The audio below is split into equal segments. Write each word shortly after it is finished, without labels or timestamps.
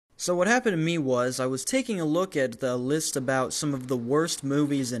So what happened to me was, I was taking a look at the list about some of the worst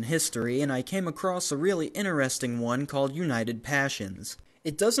movies in history, and I came across a really interesting one called United Passions.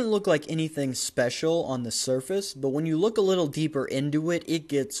 It doesn't look like anything special on the surface, but when you look a little deeper into it, it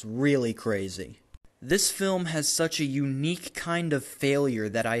gets really crazy. This film has such a unique kind of failure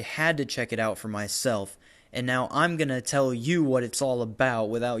that I had to check it out for myself, and now I'm gonna tell you what it's all about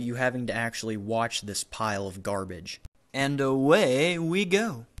without you having to actually watch this pile of garbage. And away we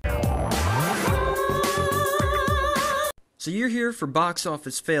go. So you're here for box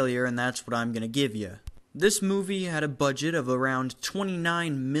office failure, and that's what I'm gonna give you. This movie had a budget of around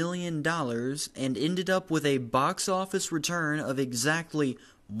 $29 million and ended up with a box office return of exactly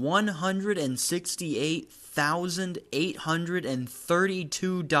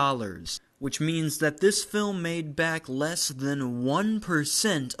 $168,832, which means that this film made back less than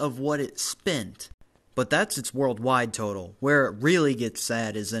 1% of what it spent. But that's its worldwide total. Where it really gets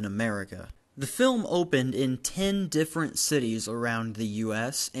sad is in America. The film opened in 10 different cities around the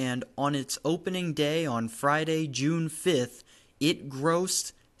US, and on its opening day on Friday, June 5th, it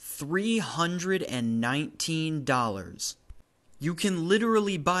grossed $319. You can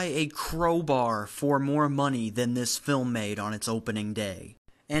literally buy a crowbar for more money than this film made on its opening day.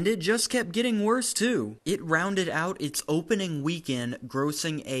 And it just kept getting worse too. It rounded out its opening weekend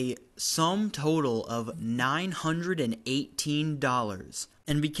grossing a sum total of $918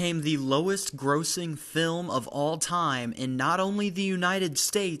 and became the lowest grossing film of all time in not only the United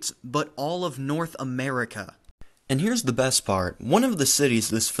States, but all of North America. And here's the best part. One of the cities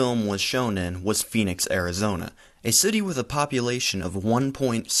this film was shown in was Phoenix, Arizona, a city with a population of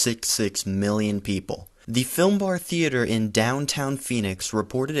 1.66 million people. The Film Bar Theater in downtown Phoenix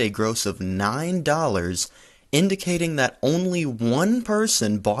reported a gross of $9, indicating that only one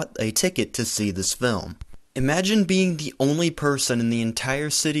person bought a ticket to see this film. Imagine being the only person in the entire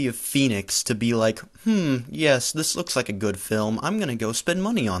city of Phoenix to be like, yes, this looks like a good film, I'm gonna go spend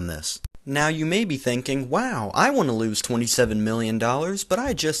money on this. Now you may be thinking, wow, I want to lose $27 million, but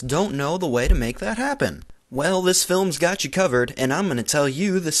I just don't know the way to make that happen. Well, this film's got you covered, and I'm going to tell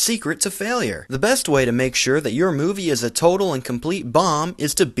you the secret to failure. The best way to make sure that your movie is a total and complete bomb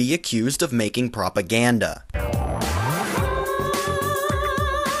is to be accused of making propaganda.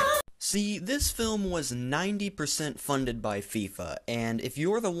 See, this film was 90% funded by FIFA, and if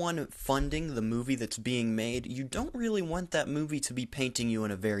you're the one funding the movie that's being made, you don't really want that movie to be painting you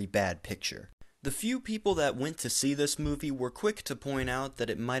in a very bad picture. The few people that went to see this movie were quick to point out that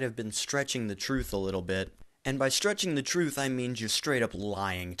it might have been stretching the truth a little bit. And by stretching the truth, I mean just straight up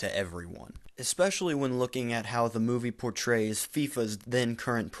lying to everyone. Especially when looking at how the movie portrays FIFA's then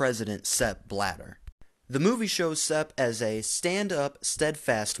current president, Sepp Blatter. The movie shows Sepp as a stand-up,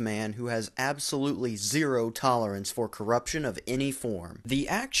 steadfast man who has absolutely zero tolerance for corruption of any form. The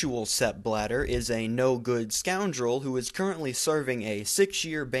actual Sepp Blatter is a no-good scoundrel who is currently serving a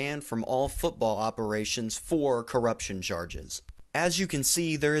 6-year ban from all football operations for corruption charges. As you can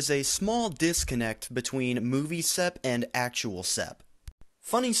see, there is a small disconnect between movie Sepp and actual Sepp.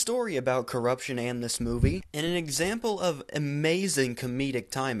 Funny story about corruption and this movie. In an example of amazing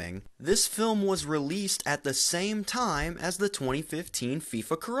comedic timing, this film was released at the same time as the 2015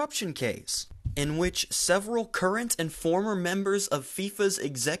 FIFA corruption case, in which several current and former members of FIFA's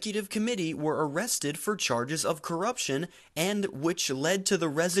executive committee were arrested for charges of corruption, and which led to the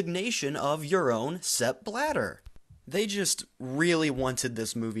resignation of your own Sepp Blatter. They just really wanted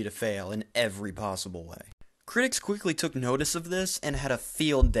this movie to fail in every possible way. Critics quickly took notice of this and had a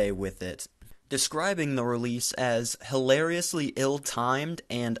field day with it, describing the release as hilariously ill-timed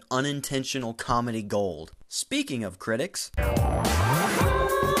and unintentional comedy gold. Speaking of critics,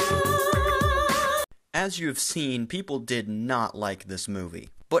 as you have seen, people did not like this movie.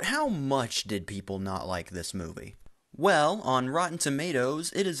 But how much did people not like this movie? Well, on Rotten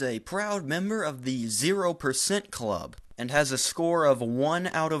Tomatoes, it is a proud member of the 0% Club, and has a score of 1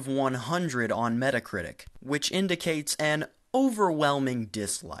 out of 100 on Metacritic, which indicates an overwhelming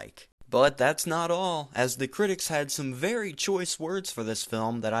dislike. But that's not all, as the critics had some very choice words for this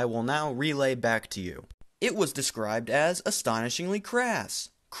film that I will now relay back to you. It was described as astonishingly crass,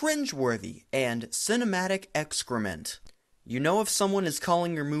 cringeworthy, and cinematic excrement. You know, if someone is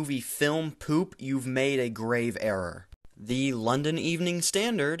calling your movie film poop, you've made a grave error. The London Evening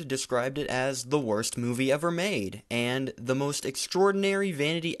Standard described it as the worst movie ever made, and the most extraordinary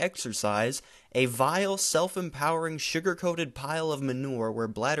vanity exercise, a vile, self-empowering, sugar-coated pile of manure where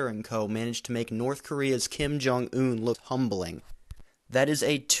Blatter & Co. managed to make North Korea's Kim Jong-un look humbling. That is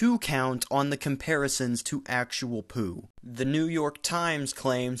a 2 count on the comparisons to actual poo. The New York Times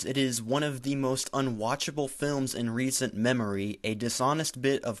claims it is one of the most unwatchable films in recent memory, a dishonest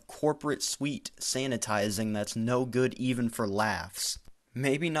bit of corporate sweet sanitizing that's no good even for laughs.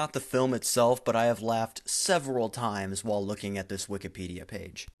 Maybe not the film itself, but I have laughed several times while looking at this Wikipedia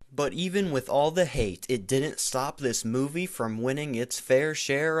page. But even with all the hate, it didn't stop this movie from winning its fair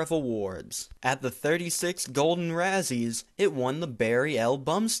share of awards. At the 36th Golden Razzies, it won the Barry L.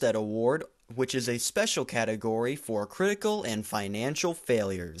 Bumstead Award, which is a special category for critical and financial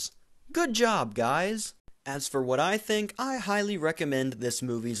failures. Good job, guys! As for what I think, I highly recommend this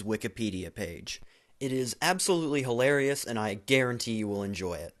movie's Wikipedia page. It is absolutely hilarious, and I guarantee you will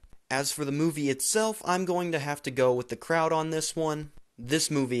enjoy it. As for the movie itself, I'm going to have to go with the crowd on this one.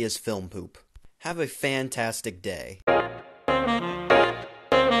 This movie is film poop. Have a fantastic day.